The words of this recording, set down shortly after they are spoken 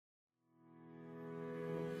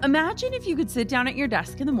Imagine if you could sit down at your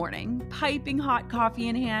desk in the morning, piping hot coffee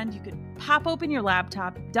in hand. You could pop open your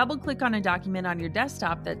laptop, double click on a document on your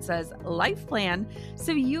desktop that says Life Plan,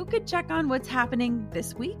 so you could check on what's happening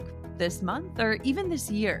this week, this month, or even this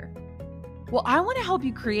year. Well, I want to help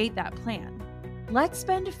you create that plan. Let's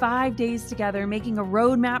spend 5 days together making a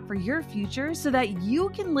roadmap for your future so that you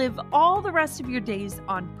can live all the rest of your days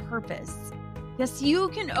on purpose. Yes, you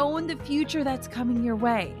can own the future that's coming your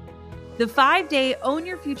way. The 5-day Own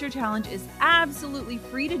Your Future Challenge is absolutely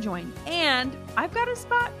free to join, and I've got a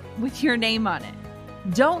spot with your name on it.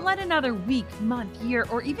 Don't let another week, month, year,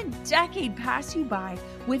 or even decade pass you by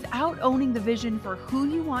without owning the vision for who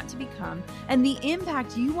you want to become and the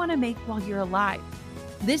impact you want to make while you're alive.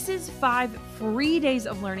 This is 5 free days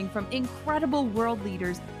of learning from incredible world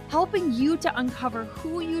leaders, helping you to uncover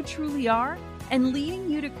who you truly are and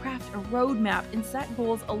leading you to craft a roadmap and set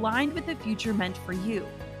goals aligned with the future meant for you.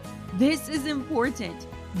 This is important.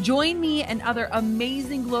 Join me and other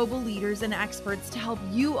amazing global leaders and experts to help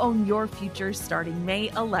you own your future starting May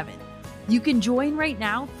 11th. You can join right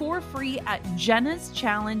now for free at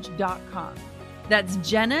jennaschallenge.com. That's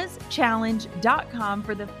jennaschallenge.com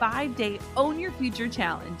for the 5-day Own Your Future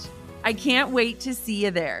Challenge. I can't wait to see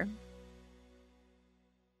you there.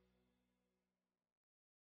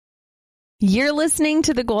 You're listening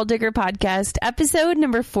to the Goal Digger Podcast, episode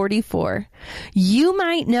number 44. You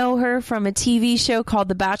might know her from a TV show called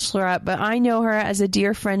The Bachelorette, but I know her as a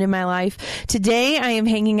dear friend in my life. Today, I am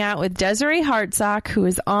hanging out with Desiree Hartsock, who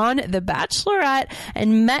is on The Bachelorette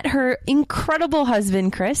and met her incredible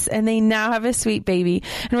husband, Chris, and they now have a sweet baby.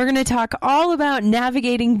 And we're going to talk all about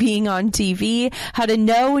navigating being on TV, how to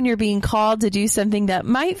know when you're being called to do something that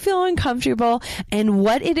might feel uncomfortable, and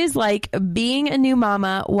what it is like being a new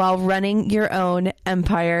mama while running your own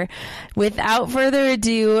empire. Without further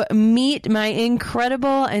ado, meet my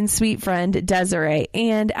incredible and sweet friend, Desiree.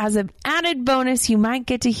 And as an added bonus, you might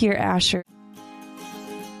get to hear Asher.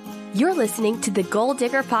 You're listening to the Goal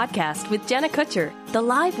Digger Podcast with Jenna Kutcher, the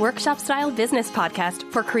live workshop-style business podcast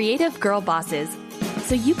for creative girl bosses.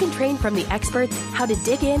 So you can train from the experts how to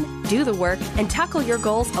dig in, do the work, and tackle your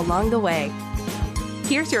goals along the way.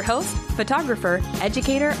 Here's your host, photographer,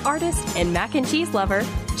 educator, artist, and mac and cheese lover,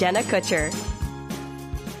 Jenna Kutcher.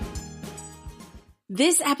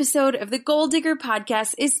 This episode of the Goal Digger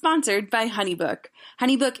Podcast is sponsored by HoneyBook.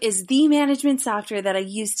 HoneyBook is the management software that I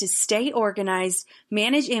use to stay organized,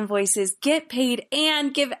 manage invoices, get paid,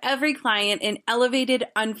 and give every client an elevated,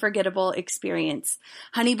 unforgettable experience.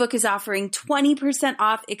 HoneyBook is offering 20%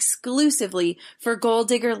 off exclusively for Goal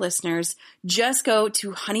Digger listeners. Just go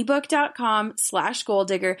to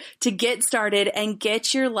honeybook.com/goaldigger to get started and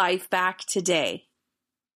get your life back today.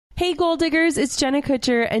 Hey Goal Diggers, it's Jenna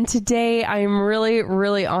Kutcher, and today I am really,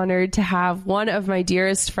 really honored to have one of my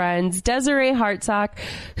dearest friends, Desiree Hartsock,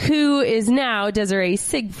 who is now Desiree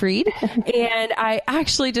Siegfried, and I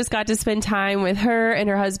actually just got to spend time with her and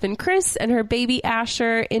her husband Chris and her baby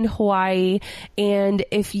Asher in Hawaii. And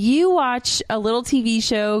if you watch a little TV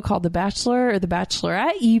show called The Bachelor or The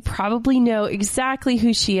Bachelorette, you probably know exactly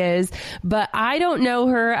who she is, but I don't know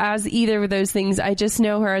her as either of those things. I just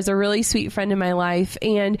know her as a really sweet friend in my life,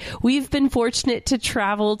 and we've been fortunate to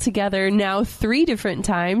travel together now 3 different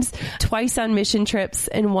times, twice on mission trips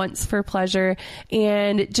and once for pleasure.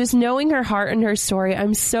 And just knowing her heart and her story,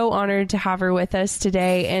 I'm so honored to have her with us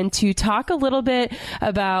today and to talk a little bit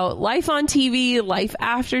about life on TV, life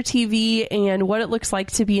after TV, and what it looks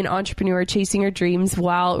like to be an entrepreneur chasing her dreams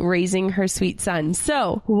while raising her sweet son.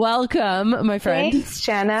 So welcome, my friend. Thanks,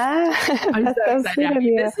 Jenna. I'm so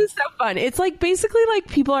excited. This is so fun. It's like basically like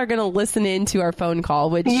people are going to listen in to our phone call,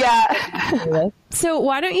 which yeah. So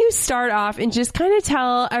why don't you start off and just kind of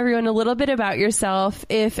tell everyone a little bit about yourself.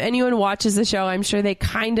 If anyone watches the show, I'm sure they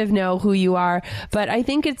kind of know who you are, but I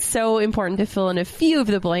think it's so important to fill in a few of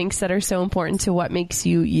the blanks that are so important to what makes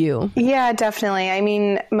you you. Yeah, definitely. I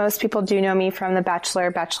mean, most people do know me from The Bachelor,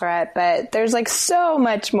 Bachelorette, but there's like so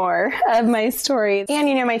much more of my story and,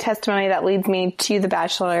 you know, my testimony that leads me to The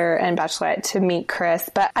Bachelor and Bachelorette to meet Chris.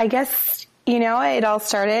 But I guess, you know, it all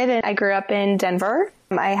started and I grew up in Denver.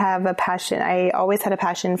 I have a passion. I always had a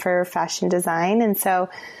passion for fashion design. And so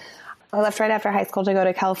I left right after high school to go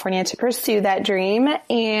to California to pursue that dream.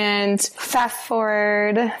 And fast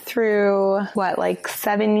forward through like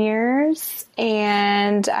 7 years.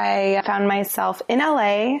 And I found myself in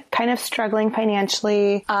LA, kind of struggling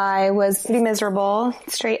financially. I was pretty miserable,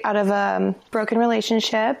 straight out of a broken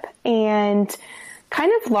relationship, and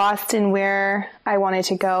kind of lost in where I wanted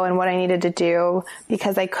to go and what I needed to do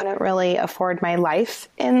because I couldn't really afford my life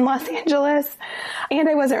in Los Angeles and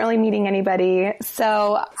I wasn't really meeting anybody.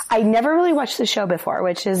 So I never really watched the show before,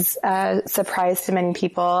 which is a surprise to many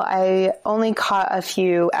people. I only caught a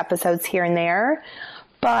few episodes here and there,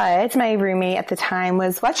 but my roommate at the time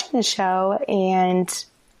was watching the show and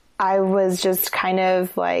I was just kind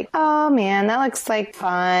of like, oh man, that looks like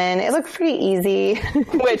fun. It looks pretty easy,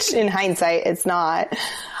 which in hindsight, it's not.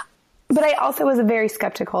 But I also was very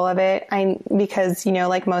skeptical of it because, you know,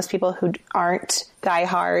 like most people who aren't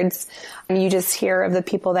diehards, you just hear of the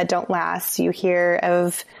people that don't last. You hear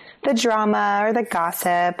of the drama or the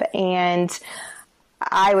gossip. And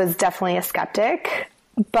I was definitely a skeptic,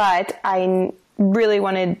 but I really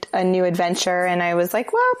wanted a new adventure and I was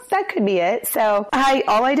like, well, that could be it. So I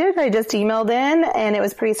just emailed in and it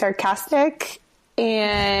was pretty sarcastic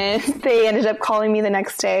and they ended up calling me the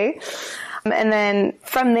next day. And then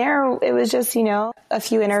from there, it was just, you know, a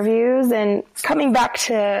few interviews and coming back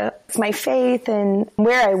to my faith and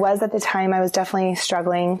where I was at the time, I was definitely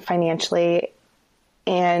struggling financially.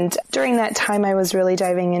 And during that time, I was really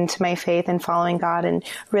diving into my faith and following God and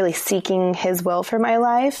really seeking His will for my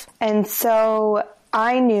life. And so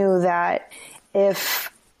I knew that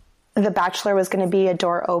if The Bachelor was going to be a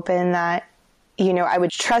door open, that, you know, I would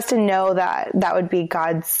trust and know that that would be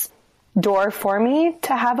God's door for me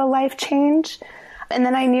to have a life change. And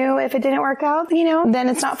then I knew if it didn't work out, you know, then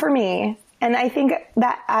it's not for me. And I think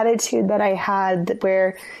that attitude that I had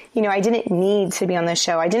where, you know, I didn't need to be on the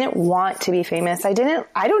show. I didn't want to be famous. I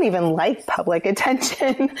don't even like public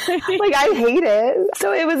attention. Like I hate it.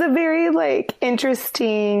 So it was a very like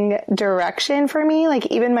interesting direction for me. Like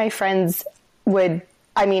even my friends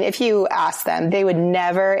if you ask them, they would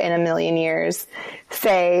never in a million years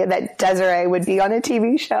say that Desiree would be on a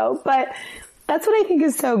TV show. But that's what I think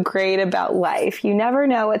is so great about life. You never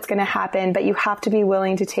know what's going to happen, but you have to be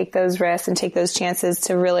willing to take those risks and take those chances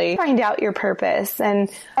to really find out your purpose. And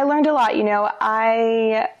I learned a lot. You know,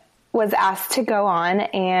 I was asked to go on,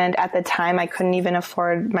 and at the time I couldn't even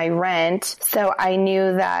afford my rent. So I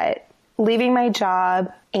knew that leaving my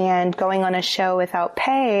job and going on a show without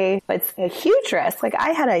pay, it's a huge risk. Like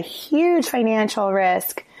I had a huge financial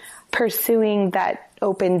risk pursuing that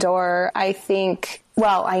open door.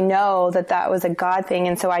 I know that that was a God thing.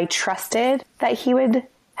 And so I trusted that He would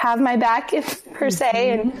have my back, per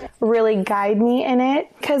se, and really guide me in it.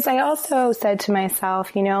 Because I also said to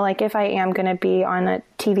myself, you know, like if I am going to be on a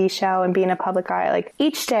TV show and be in a public eye, like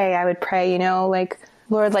each day I would pray, you know, like,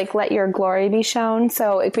 Lord, like let your glory be shown.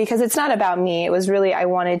 So because it's not about me, it was really, I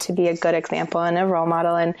wanted to be a good example and a role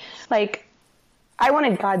model. And like, I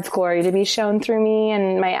wanted God's glory to be shown through me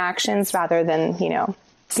and my actions rather than, you know,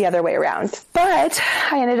 the other way around. But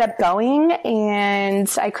I ended up going and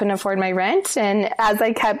I couldn't afford my rent. And as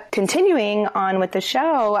I kept continuing on with the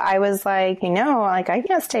show, I was like, you know, like I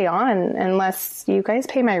can't stay on unless you guys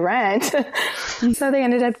pay my rent. So they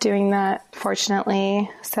ended up doing that, fortunately,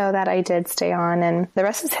 so that I did stay on. And the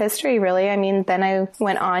rest is history, really. I mean, then I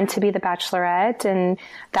went on to be the Bachelorette, and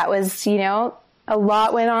that was, you know, a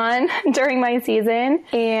lot went on during my season,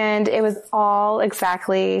 and it was all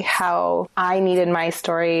exactly how I needed my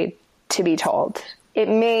story to be told. It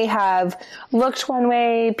may have looked one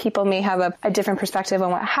way, people may have a different perspective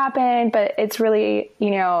on what happened, but it's really, you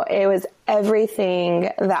know, it was everything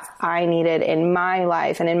that I needed in my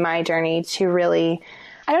life and in my journey to really,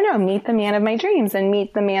 I don't know, meet the man of my dreams and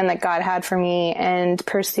meet the man that God had for me and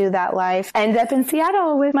pursue that life. End up in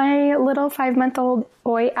Seattle with my little 5-month-old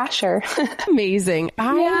boy, Asher. Amazing.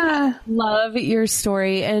 I love your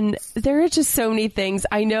story. And there are just so many things.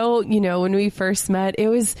 I know, you know, when we first met, it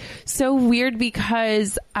was so weird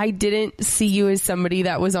because I didn't see you as somebody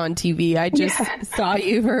that was on TV. I just saw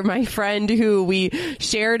you for my friend who we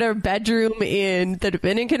shared a bedroom in the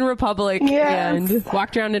Dominican Republic and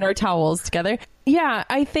walked around in our towels together. Yeah,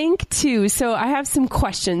 I think too. So I have some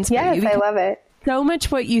questions for you. Yes, I love it. So much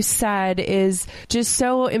what you said is just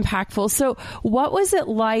so impactful. So what was it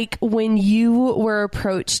like when you were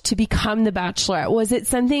approached to become the Bachelorette? Was it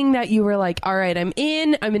something that you were like, all right, I'm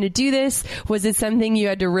going to do this? Was it something you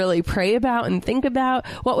had to really pray about and think about?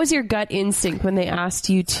 What was your gut instinct when they asked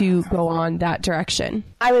you to go on that direction?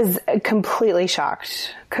 I was completely shocked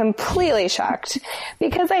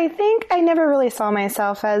because I think I never really saw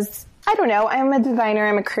myself as, I don't know, I'm a designer,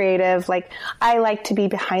 I'm a creative, like I like to be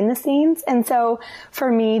behind the scenes. And so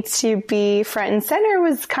for me to be front and center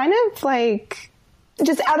was kind of like,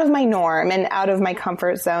 just out of my norm and out of my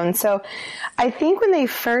comfort zone. So I think when they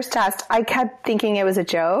first asked, I kept thinking it was a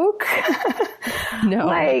joke. No.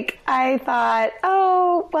 Like, I thought,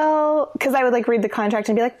 oh, well, because I would like read the contract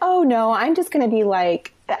and be like, oh no, I'm just going to be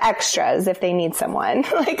like the extras if they need someone.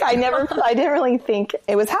 Like, I didn't really think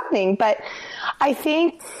it was happening. But I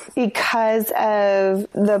think because of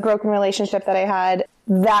the broken relationship that I had,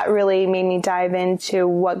 that really made me dive into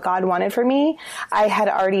what God wanted for me. I had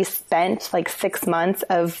already spent like 6 months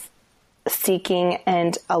of seeking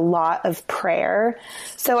and a lot of prayer.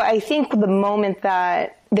 So I think the moment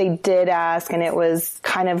that they did ask and it was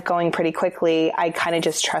kind of going pretty quickly, I kind of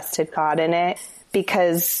just trusted God in it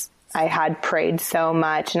because I had prayed so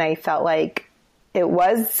much and I felt like it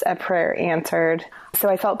was a prayer answered. So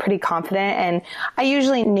I felt pretty confident. And I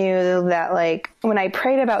usually knew that like when I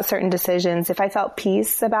prayed about certain decisions, if I felt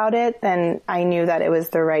peace about it, then I knew that it was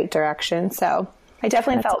the right direction. So I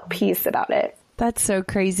definitely felt peace about it. That's so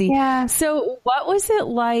crazy. Yeah. So what was it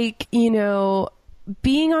like,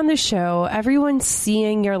 being on the show, everyone's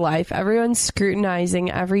seeing your life, everyone's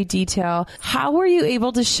scrutinizing every detail. How were you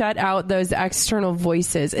able to shut out those external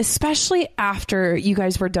voices, especially after you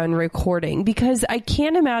guys were done recording? Because I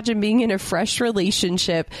can't imagine being in a fresh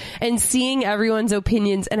relationship and seeing everyone's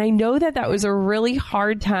opinions. And I know that was a really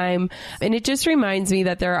hard time. And it just reminds me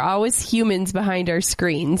that there are always humans behind our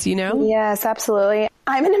screens, Yes, absolutely.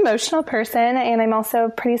 I'm an emotional person and I'm also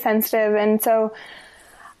pretty sensitive. And so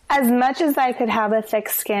as much as I could have a thick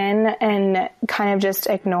skin and kind of just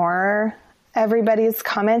ignore everybody's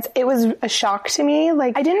comments, it was a shock to me.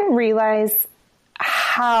 Like, I didn't realize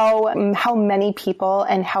how many people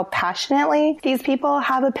and how passionately these people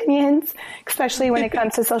have opinions, especially when it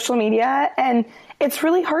comes to social media. And it's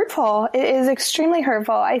really hurtful. It is extremely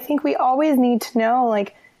hurtful. I think we always need to know,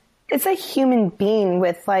 like, it's a human being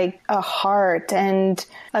with like a heart and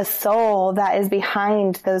a soul that is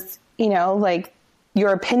behind those, like,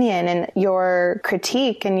 your opinion and your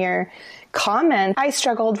critique and your comment. I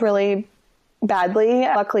struggled really badly.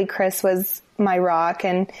 Luckily, Chris was my rock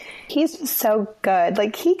and he's just so good.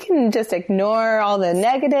 Like, he can just ignore all the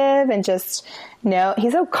negative and just know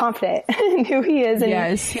he's so confident in who he is. And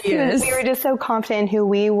yes, he is. We were just so confident in who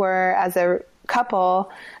we were as a couple.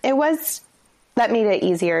 That made it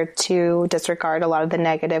easier to disregard a lot of the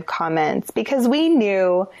negative comments because we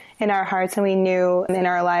knew in our hearts and we knew in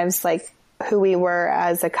our lives, like, who we were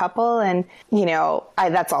as a couple. And,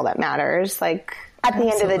 that's all that matters. Like, at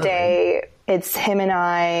the end of the day, it's him and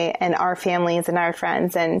I and our families and our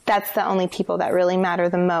friends. And that's the only people that really matter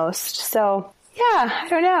the most. So yeah, I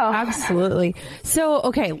don't know. Absolutely. So,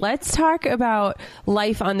 okay, let's talk about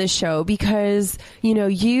life on the show because,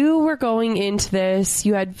 you were going into this,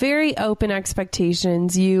 you had very open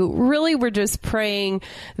expectations. You really were just praying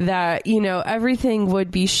that, everything would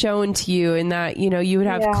be shown to you and that, you would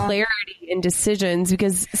have clarity in decisions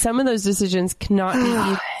because some of those decisions cannot be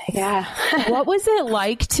easy. Yeah. What was it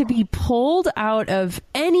like to be pulled out of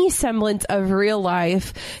any semblance of real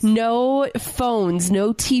life? No phones,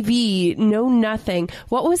 no TV, no nothing.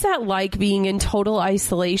 What was that like being in total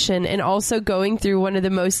isolation and also going through one of the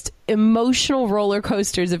most emotional roller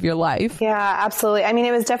coasters of your life? Yeah, absolutely. I mean,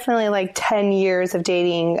 it was definitely like 10 years of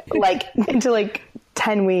dating, like into like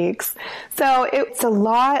 10 weeks. So it's a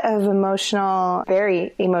lot of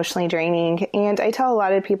very emotionally draining. And I tell a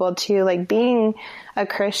lot of people too, like, being a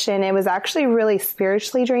Christian, it was actually really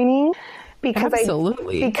spiritually draining because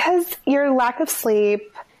because your lack of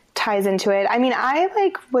sleep ties into it. I mean,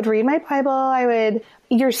 I would read my Bible.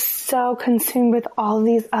 You're so consumed with all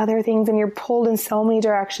these other things and you're pulled in so many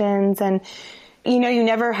directions and, you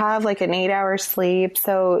never have like an 8-hour sleep.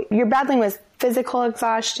 So you're battling with physical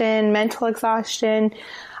exhaustion, mental exhaustion,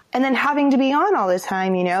 and then having to be on all the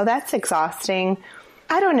time, that's exhausting.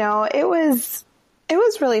 I don't know. It was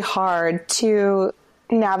really hard to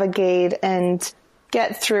navigate and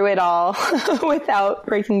get through it all without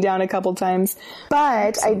breaking down a couple times.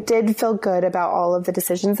 But I did feel good about all of the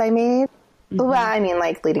decisions I made. Mm-hmm. Well, I mean,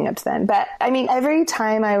 like, leading up to then. But I mean, every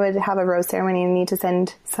time I would have a rose ceremony and need to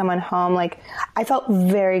send someone home, like, I felt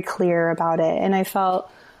very clear about it. And I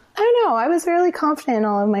was really confident in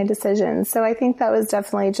all of my decisions. So I think that was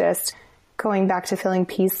definitely just going back to feeling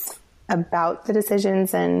peace about the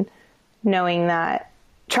decisions and knowing that,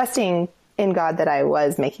 trusting in God that I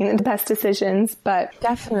was making the best decisions. But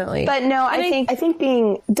definitely. But no, I think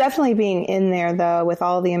being in there though, with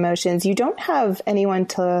all the emotions, you don't have anyone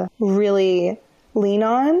to really lean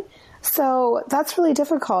on. So that's really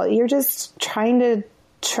difficult. You're just trying to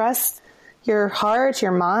trust your heart,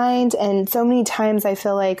 your mind. And so many times I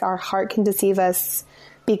feel like our heart can deceive us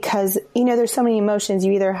because, there's so many emotions.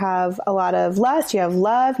 You either have a lot of lust, you have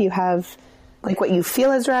love, you have like what you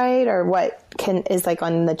feel is right or what is like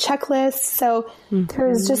on the checklist. So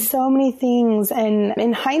there's just so many things. And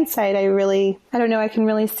in hindsight, I don't know, I can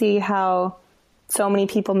really see how so many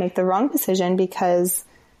people make the wrong decision because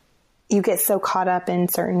you get so caught up in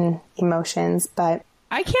certain emotions. But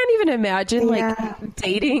I can't even imagine like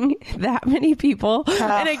dating that many people.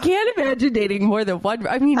 And I can't imagine dating more than one.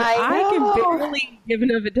 I mean, I can barely give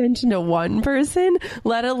enough attention to one person,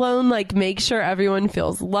 let alone like make sure everyone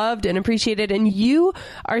feels loved and appreciated. And you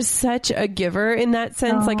are such a giver in that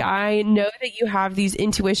sense. Like I know that you have these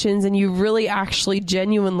intuitions and you really actually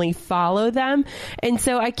genuinely follow them. And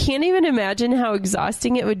so I can't even imagine how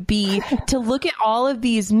exhausting it would be to look at all of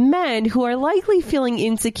these men who are likely feeling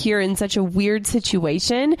insecure in such a weird situation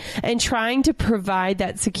and trying to provide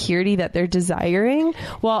that security that they're desiring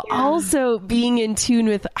while also being in tune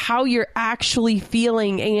with how you're actually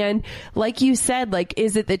feeling. And like you said, like,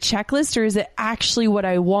 is it the checklist or is it actually what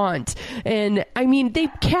I want? And I mean, they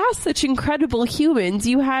cast such incredible humans.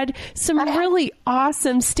 You had some really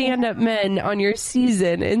awesome stand-up men on your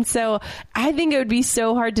season. And so I think it would be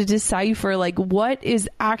so hard to decipher like what is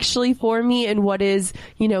actually for me and what is,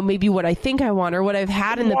 you know, maybe what I think I want or what I've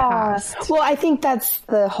had in the past. Well, I think that's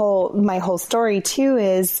my whole story too,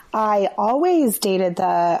 is I always dated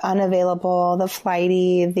the unavailable, the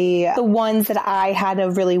flighty, the ones that I had to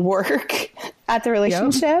really work at the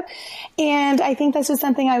relationship. And I think that's just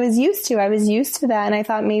something I was used to. I was used to that. And I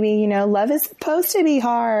thought maybe, you know, love is supposed to be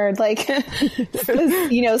hard. Like,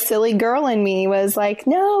 this, you know, silly girl in me was like,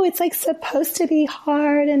 no, it's like supposed to be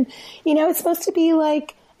hard. And, you know, it's supposed to be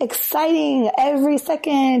like exciting every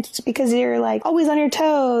second because you're like always on your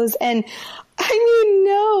toes. And I mean,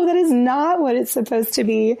 no, that is not what it's supposed to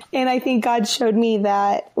be. And I think God showed me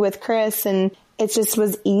that with Chris, and it just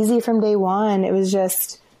was easy from day one. It was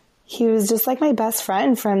just, he was just like my best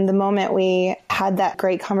friend from the moment we had that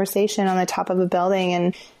great conversation on the top of a building.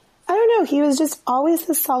 And I don't know, he was just always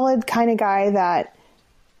the solid kind of guy that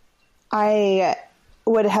I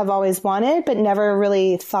would have always wanted, but never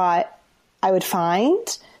really thought I would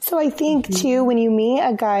find. So I think too, when you meet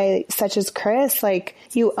a guy such as Chris, like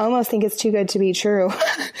you almost think it's too good to be true.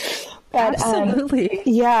 But, absolutely.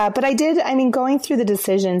 But I mean, going through the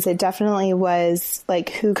decisions, it definitely was like,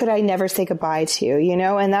 who could I never say goodbye to, you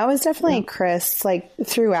know? And that was definitely Chris, like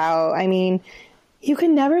throughout. I mean, you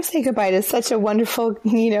can never say goodbye to such a wonderful,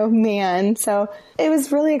 you know, man. So it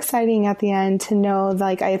was really exciting at the end to know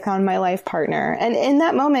like I found my life partner. And in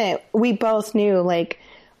that moment, we both knew like,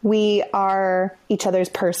 we are each other's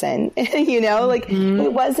person, you know, like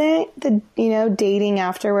it wasn't the, you know, dating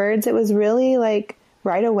afterwards. It was really like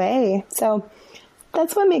right away. So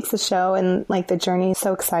that's what makes the show and like the journey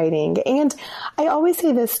so exciting. And I always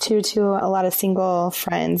say this too, to a lot of single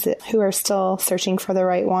friends who are still searching for the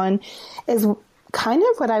right one, is kind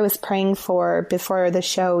of what I was praying for before the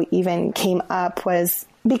show even came up. Was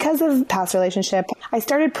because of past relationship, I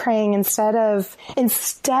started praying instead of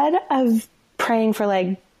praying for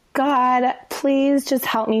like, God, please just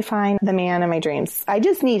help me find the man of my dreams. I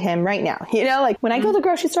just need him right now. You know, like when I go to the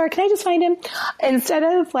grocery store, can I just find him? Instead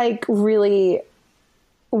of like really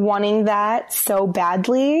wanting that so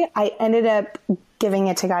badly, I ended up giving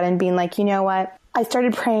it to God and being like, you know what? I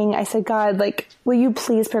started praying. I said, God, like, will you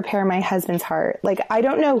please prepare my husband's heart? Like, I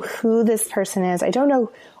don't know who this person is. I don't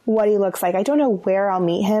know what he looks like. I don't know where I'll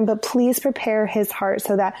meet him, but please prepare his heart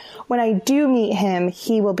so that when I do meet him,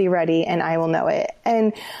 he will be ready and I will know it.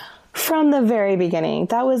 And from the very beginning,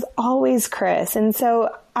 that was always Chris. And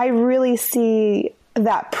so I really see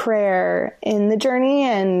that prayer in the journey,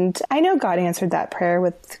 and I know God answered that prayer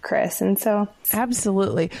with Chris. And so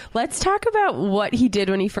absolutely. Let's talk about what he did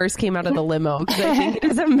when he first came out of the limo, because I think it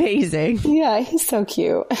is amazing. Yeah, he's so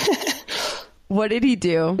cute. What did he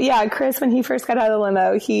do? Yeah, Chris, when he first got out of the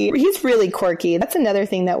limo, he's really quirky. That's another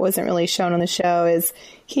thing that wasn't really shown on the show, is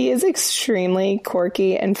he is extremely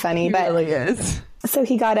quirky and funny. He really is. So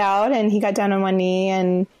he got out and he got down on one knee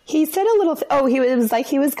and he said a little, it was like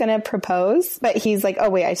he was going to propose, but he's like,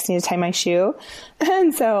 oh wait, I just need to tie my shoe.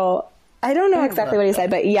 And so I don't know exactly what he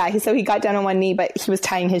said, but yeah, so he got down on one knee, but he was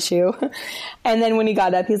tying his shoe. And then when he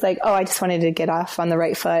got up, he's like, oh, I just wanted to get off on the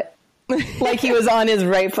right foot. Like he was on his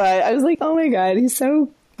right foot. I was like, oh my God, he's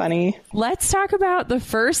so funny. Let's talk about the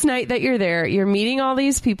first night that you're there. You're meeting all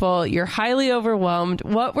these people. You're highly overwhelmed.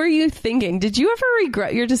 What were you thinking? Did you ever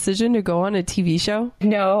regret your decision to go on a TV show?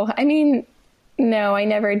 No, I mean, no, I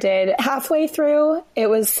never did. Halfway through, it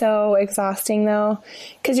was so exhausting though,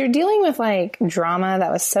 because you're dealing with like drama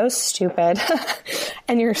that was so stupid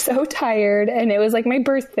and you're so tired. And it was like my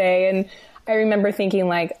birthday, and I remember thinking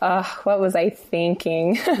like, what was I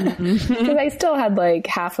thinking? Because I still had like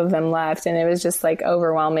half of them left and it was just like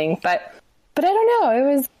overwhelming. But But I don't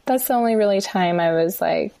know. That's the only really time I was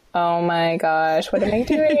like, oh my gosh, what am I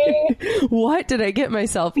doing? What did I get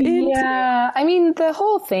myself into? Yeah. I mean, the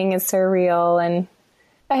whole thing is surreal. And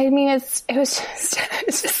I mean, it's just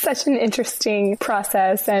such an interesting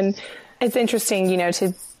process. And it's interesting,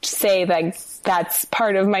 to say like that's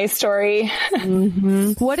part of my story.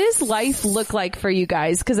 Mm-hmm. What does life look like for you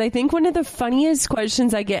guys? Because I think one of the funniest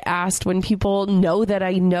questions I get asked when people know that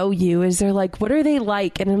I know you is they're like, what are they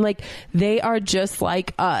like? And I'm like, they are just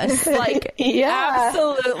like us. Like,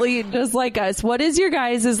 absolutely just like us. What does your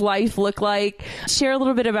guys' life look like? Share a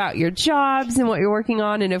little bit about your jobs and what you're working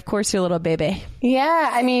on. And of course, your little baby.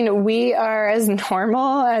 Yeah. I mean, we are as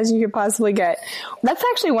normal as you could possibly get. That's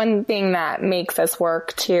actually one thing that makes us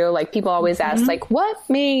work too. Like people always ask, like, what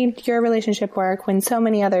made your relationship work when so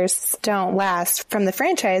many others don't last from the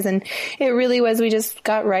franchise? And it really was, we just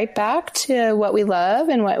got right back to what we love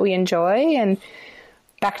and what we enjoy and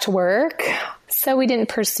back to work. So we didn't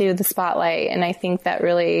pursue the spotlight. And I think that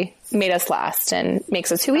really made us last and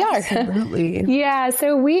makes us who we are. Absolutely. Yeah.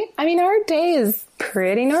 So our day is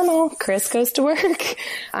pretty normal. Chris goes to work.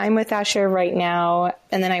 I'm with Asher right now.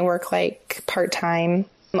 And then I work like part-time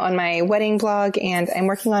on my wedding blog, and I'm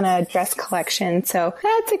working on a dress collection. So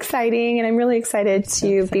that's exciting. And I'm really excited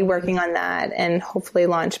to be working on that and hopefully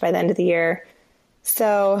launch by the end of the year.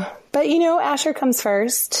 So, but Asher comes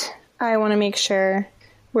first. I want to make sure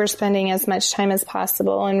we're spending as much time as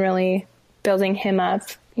possible and really building him up,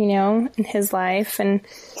 in his life. And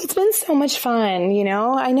it's been so much fun,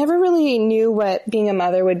 I never really knew what being a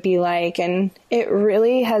mother would be like. And it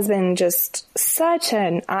really has been just such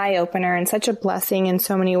an eye opener and such a blessing in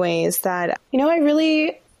so many ways that, I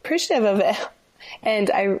really appreciative of it. And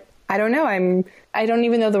I don't know, I don't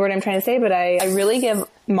even know the word I'm trying to say, but I really give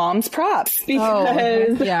moms props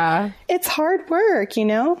because it's hard work,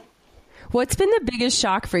 What's been the biggest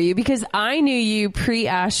shock for you? Because I knew you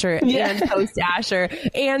pre-Asher and post-Asher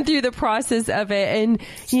and through the process of it. And,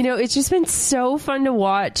 it's just been so fun to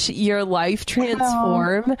watch your life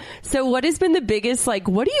transform. So what has been the biggest,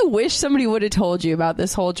 what do you wish somebody would have told you about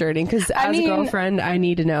this whole journey? Because as a girlfriend, I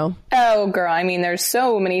need to know. Oh, girl. There's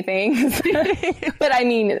so many things. But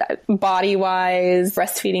body-wise,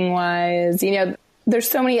 breastfeeding-wise, there's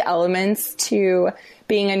so many elements to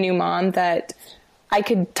being a new mom that I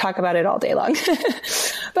could talk about it all day long.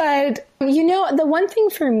 But, the one thing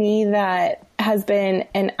for me that has been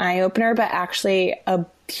an eye-opener, but actually a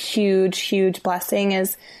huge, huge blessing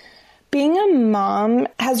is being a mom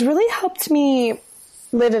has really helped me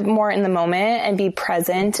live more in the moment and be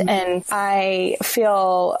present. Mm-hmm. And I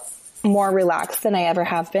feel more relaxed than I ever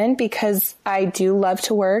have been because I do love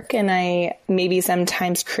to work and I maybe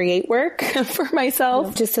sometimes create work for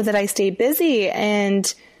myself just so that I stay busy.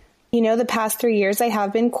 And the past 3 years I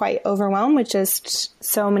have been quite overwhelmed with just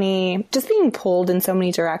being pulled in so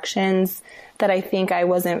many directions that I think I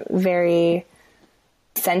wasn't very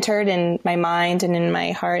centered in my mind and in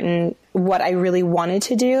my heart and what I really wanted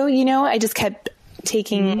to do. I just kept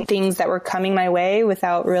taking things that were coming my way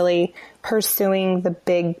without really pursuing the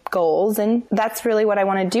big goals. And that's really what I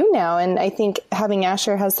want to do now. And I think having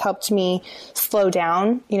Asher has helped me slow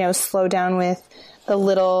down with the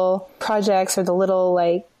little projects or the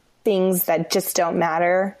little things that just don't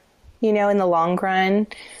matter, in the long run.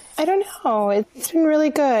 I don't know. It's been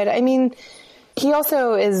really good. He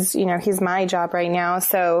also is, he's my job right now.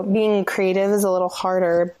 So being creative is a little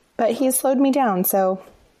harder, but he's slowed me down. So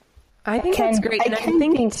I think that's great. I can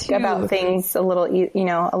think about things a little,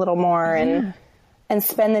 a little more and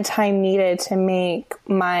spend the time needed to make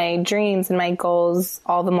my dreams and my goals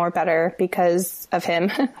all the more better because of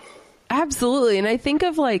him. Absolutely. And I think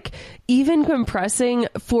of even compressing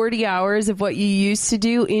 40 hours of what you used to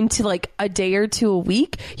do into a day or two a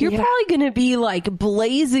week, you're probably going to be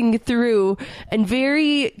blazing through and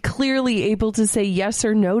very clearly able to say yes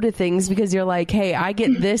or no to things because you're like, hey, I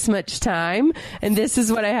get this much time and this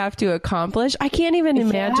is what I have to accomplish. I can't even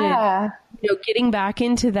imagine getting back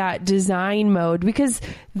into that design mode because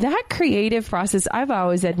that creative process, I've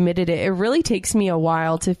always admitted it really takes me a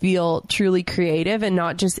while to feel truly creative and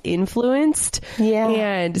not just influenced. Yeah.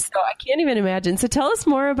 And so I can't even imagine. So tell us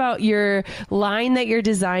more about your line that you're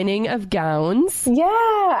designing of gowns.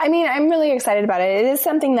 Yeah. I'm really excited about it. It is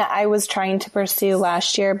something that I was trying to pursue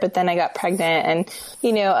last year, but then I got pregnant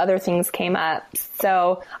and, other things came up.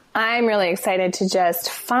 So I'm really excited to just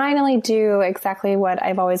finally do exactly what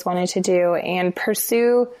I've always wanted to do and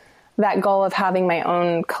pursue that goal of having my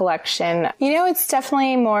own collection. It's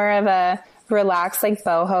definitely more of a relaxed,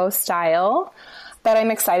 boho style. that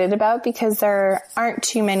I'm excited about because there aren't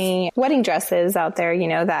too many wedding dresses out there, you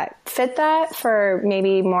know, that fit that for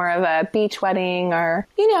maybe more of a beach wedding or,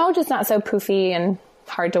 you know, just not so poofy and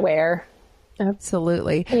hard to wear.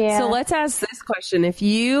 Absolutely. Yeah. So let's ask this question. If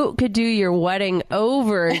you could do your wedding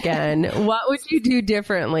over again, what would you do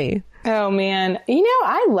differently? Oh, man. You know,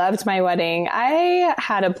 I loved my wedding. I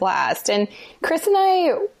had a blast. And Chris and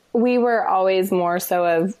I, we were always more so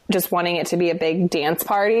of just wanting it to be a big dance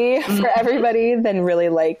party for everybody than really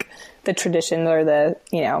like the tradition or the,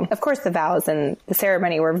 you know, of course the vows and the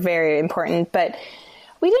ceremony were very important, but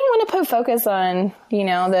we didn't want to put focus on, you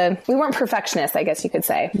know, we weren't perfectionists, I guess you could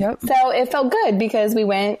say. Yep. So it felt good because we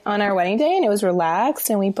went on our wedding day and it was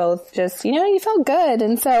relaxed and we both just, you know, you felt good.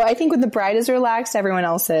 And so I think when the bride is relaxed, everyone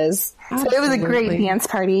else is. Absolutely. So it was a great dance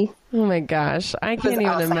party. Oh my gosh. I can't even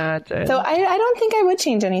awesome. imagine. So I don't think I would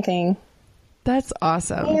change anything. That's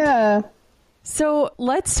awesome. Yeah. So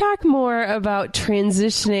let's talk more about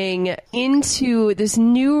transitioning into this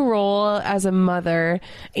new role as a mother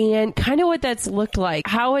and kind of what that's looked like.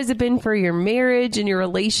 How has it been for your marriage and your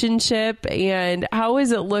relationship? And how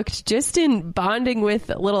has it looked just in bonding with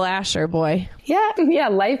little Asher boy? Yeah.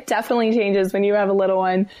 Life definitely changes when you have a little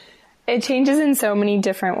one. It changes in so many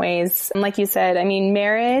different ways. And like you said, I mean,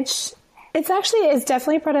 marriage, it's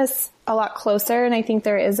definitely brought us a lot closer. And I think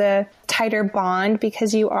there is a tighter bond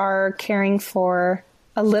because you are caring for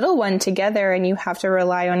a little one together and you have to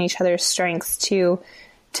rely on each other's strengths to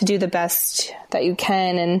do the best that you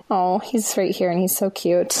can. And oh, he's right here and he's so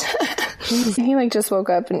cute. He like just woke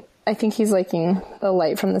up and I think he's liking the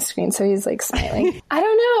light from the screen. So he's like smiling. I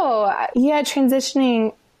don't know. Yeah.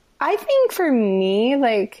 Transitioning. I think for me,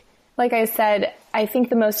 like I said, I think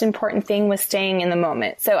the most important thing was staying in the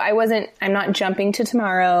moment. So I'm not jumping to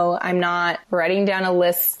tomorrow. I'm not writing down a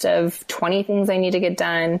list of 20 things I need to get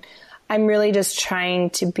done. I'm really just trying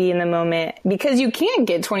to be in the moment because you can't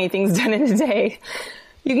get 20 things done in a day.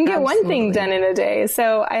 You can get one thing done in a day.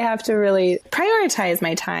 So I have to really prioritize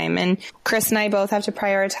my time. And Chris and I both have to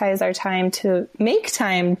prioritize our time to make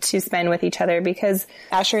time to spend with each other because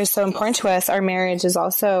Asher is so important to us. Our marriage is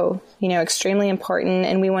also, you know, extremely important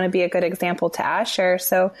and we want to be a good example to Asher.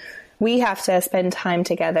 So we have to spend time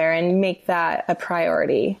together and make that a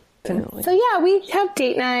priority. Definitely. So yeah, we have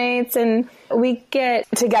date nights and we get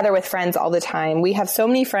together with friends all the time. We have so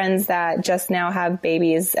many friends that just now have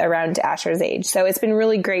babies around Asher's age. So it's been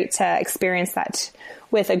really great to experience that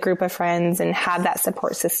with a group of friends and have that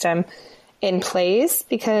support system in place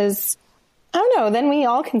because I don't know, then we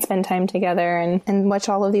all can spend time together and watch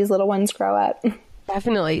all of these little ones grow up.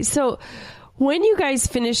 Definitely. So when you guys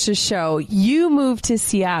finished the show, you moved to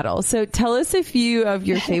Seattle. So tell us a few of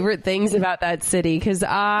your favorite things about that city, because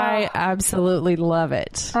I absolutely love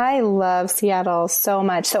it. I love Seattle so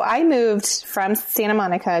much. So I moved from Santa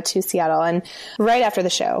Monica to Seattle and right after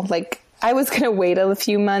the show, like I was going to wait a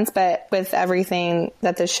few months, but with everything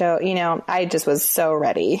that the show, you know, I just was so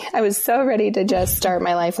ready. I was so ready to just start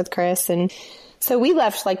my life with Chris. And so we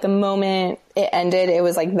left like the moment it ended. It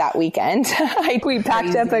was like that weekend. We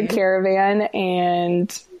packed up a caravan and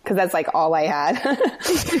cause that's like all I had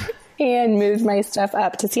and moved my stuff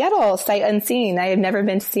up to Seattle sight unseen. I had never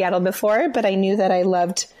been to Seattle before, but I knew that I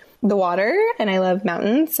loved the water and I love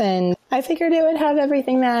mountains and I figured it would have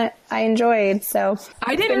everything that I enjoyed. So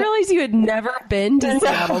I didn't realize you had never been to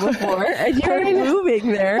Seattle before and you were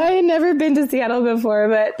moving there. I had never been to Seattle before,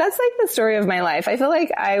 but that's like the story of my life. I feel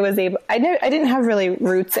like I didn't have really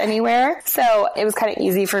roots anywhere. So it was kind of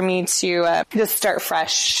easy for me to just start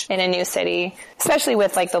fresh in a new city, especially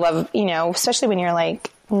with like the love, you know, especially when you're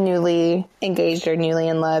like newly engaged or newly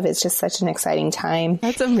in love. It's just such an exciting time.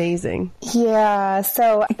 That's amazing. Yeah.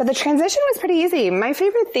 So, but the transition was pretty easy. My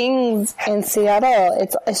favorite things in Seattle,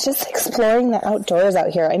 it's just exploring the outdoors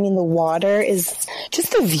out here. I mean, the water is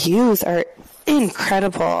just, the views are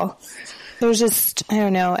incredible. There's just, I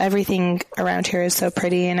don't know, everything around here is so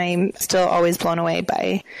pretty and I'm still always blown away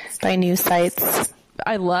by new sights.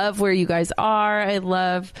 I love where you guys are. I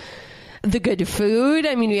love the good food.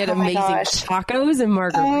 I mean, we had amazing tacos and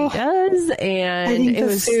margaritas, and I think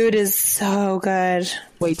the food is so good.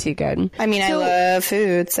 Way too good. I mean, I love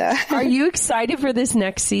food. So, are you excited for this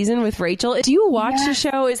next season with Rachel? Do you watch the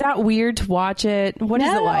show? Is that weird to watch it? What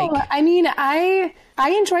is it like? I mean, I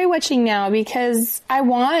enjoy watching now because I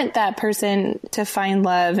want that person to find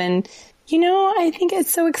love and. You know, I think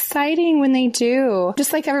it's so exciting when they do.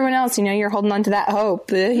 Just like everyone else, you know, you're holding on to that hope.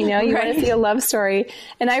 You know, you want to see a love story.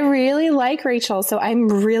 And I really like Rachel. So I'm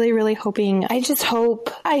really, really hoping, I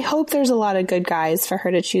hope there's a lot of good guys for her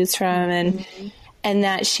to choose from and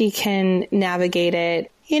that she can navigate it,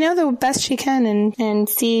 you know, the best she can and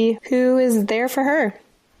see who is there for her.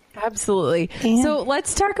 Absolutely. Yeah. So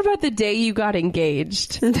let's talk about the day you got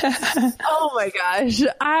engaged. Oh my gosh.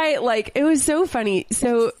 It was so funny.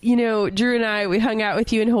 So, Drew and I, we hung out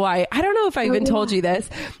with you in Hawaii. I don't know if I even told you this.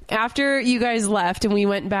 After you guys left and we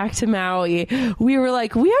went back to Maui, we were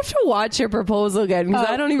like, we have to watch your proposal again because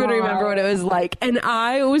I don't even remember what it was like. And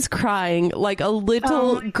I was crying like a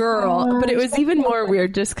little girl, but it was even more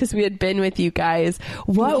weird just because we had been with you guys.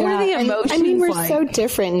 What were the emotions we're like? so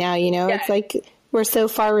different now, It's like we're so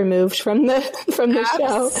far removed from the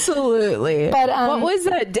show. Absolutely. But what was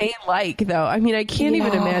that day like, though? I mean, I can't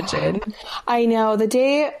even imagine. I know the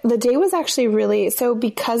day was actually really so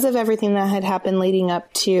because of everything that had happened leading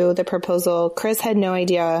up to the proposal. Chris had no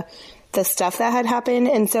idea the stuff that had happened,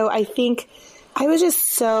 and so I think I was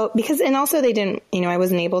just and also they didn't, I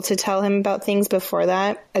wasn't able to tell him about things before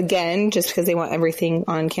that again, just because they want everything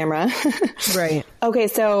on camera. Right. Okay.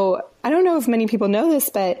 So I don't know if many people know this,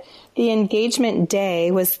 but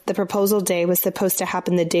the the proposal day was supposed to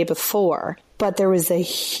happen the day before, but there was a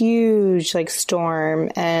huge storm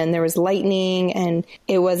and there was lightning and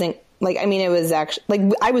it wasn't it was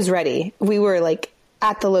actually I was ready. We were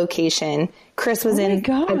at the location. Chris was in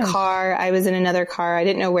a car. I was in another car. I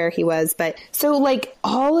didn't know where he was, but so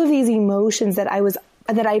all of these emotions that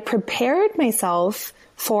I prepared myself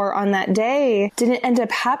for on that day didn't end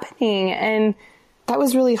up happening. And that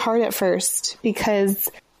was really hard at first because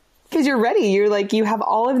you're ready. You're you have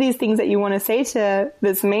all of these things that you want to say to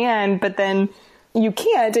this man, but then you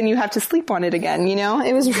can't and you have to sleep on it again.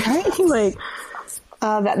 It was really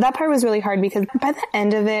that part was really hard because by the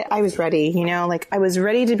end of it, I was ready, I was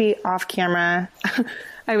ready to be off camera.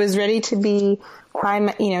 I was ready to be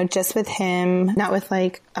just with him, not with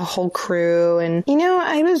a whole crew. And,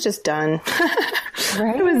 I was just done.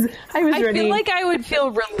 Right? I was ready. I feel like I would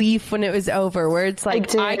feel relief when it was over, where it's I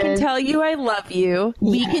can tell you I love you.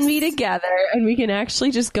 Yes. We can be together and we can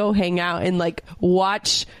actually just go hang out and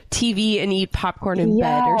watch TV and eat popcorn in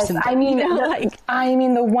bed or something. I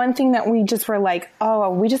mean, the one thing that we just were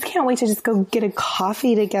we just can't wait to just go get a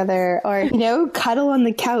coffee together or, cuddle on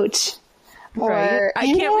the couch. Right. I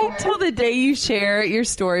can't wait till the day you share your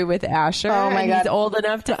story with Asher. Oh my God. He's old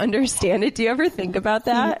enough to understand it. Do you ever think about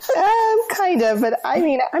that? Kind of, but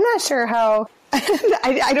I'm not sure how.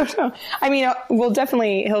 I don't know. He'll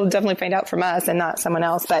definitely find out from us and not someone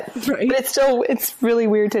else, but it's really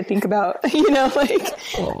weird to think about,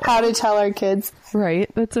 how to tell our kids. Right.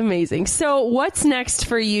 That's amazing. So what's next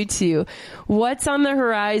for you two? What's on the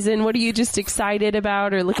horizon? What are you just excited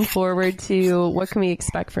about or looking forward to? What can we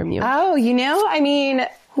expect from you? Oh,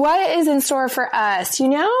 what is in store for us?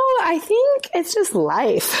 I think it's just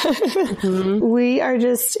life. Mm-hmm. We are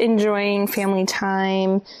just enjoying family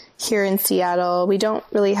time here in Seattle. We don't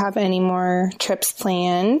really have any more trips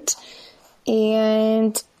planned.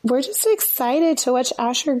 And we're just excited to watch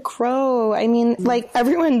Asher grow.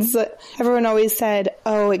 Everyone always said,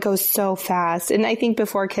 oh, it goes so fast. And I think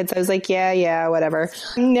before kids, I was yeah, whatever.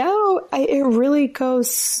 Now it really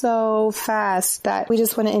goes so fast that we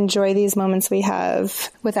just want to enjoy these moments we have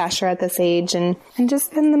with Asher at this age and just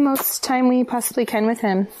spend the most time we possibly can with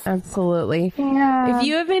him. Absolutely. Yeah. If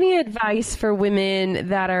you have any advice for women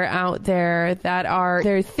that are out there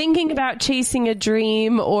they're thinking about chasing a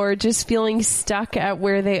dream or just feeling stuck at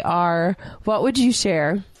where they are, what would you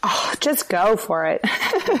share? Oh, just go for it.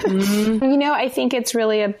 Mm-hmm. I think it's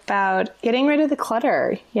really about getting rid of the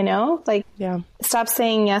clutter, stop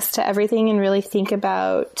saying yes to everything and really think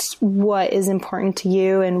about what is important to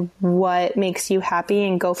you and what makes you happy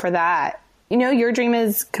and go for that. Your dream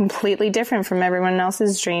is completely different from everyone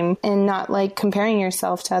else's dream and not comparing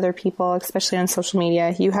yourself to other people, especially on social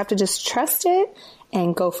media. You have to just trust it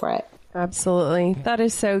and go for it. Absolutely. That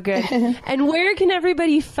is so good. And where can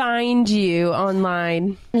everybody find you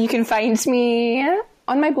online? You can find me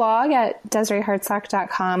on my blog at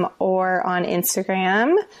DesireeHartsock.com or on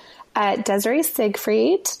Instagram at Desiree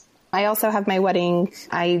Siegfried. I also have my wedding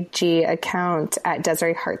IG account at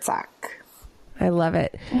Desiree Hartsock. I love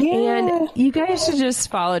it. Yeah. And you guys should just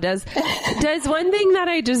follow Des. One thing that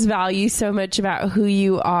I just value so much about who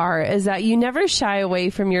you are is that you never shy away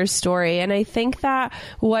from your story. And I think that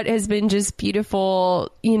what has been just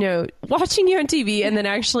beautiful, watching you on TV and then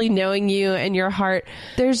actually knowing you and your heart,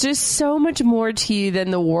 there's just so much more to you than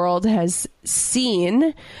the world has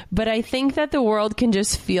seen, but I think that the world can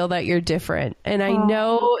just feel that you're different. And I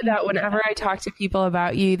know that whenever I talk to people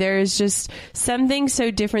about you, there is just something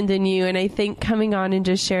so different than you. And I think coming on and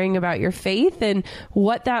just sharing about your faith and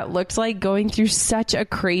what that looked like going through such a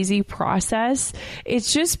crazy process,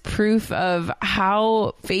 it's just proof of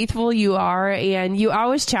how faithful you are. And you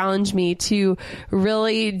always challenge me to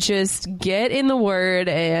really just get in the word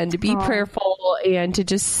and be prayerful and to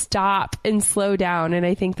just stop and slow down. And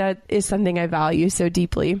I think that is something I value so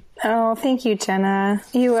deeply. Oh, thank you, Jenna.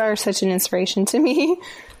 You are such an inspiration to me.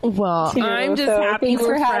 Well, I'm just happy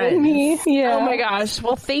for having me. Yeah. Oh my gosh.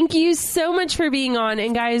 Well, thank you so much for being on.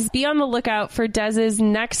 And guys, be on the lookout for Des's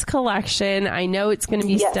next collection. I know it's going to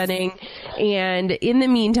be stunning. And in the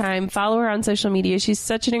meantime, follow her on social media. She's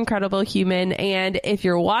such an incredible human. And if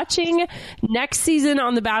you're watching next season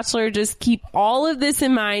on The Bachelor, just keep all of this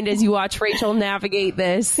in mind as you watch Rachel navigate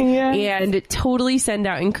this and totally send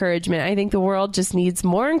out encouragement. I think the world just needs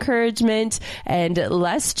more encouragement and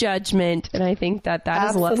less judgment. And I think that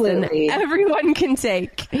is lesson everyone can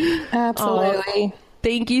take. Absolutely.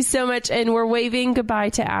 Thank you so much. And we're waving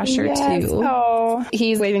goodbye to Asher too. Oh,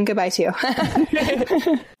 he's waving goodbye too.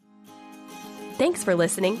 Thanks for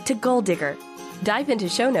listening to Gold Digger. Dive into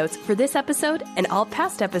show notes for this episode and all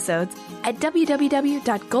past episodes at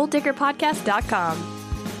www.golddiggerpodcast.com.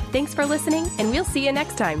 Thanks for listening, and we'll see you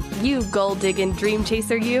next time. You gold digging dream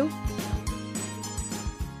chaser, you.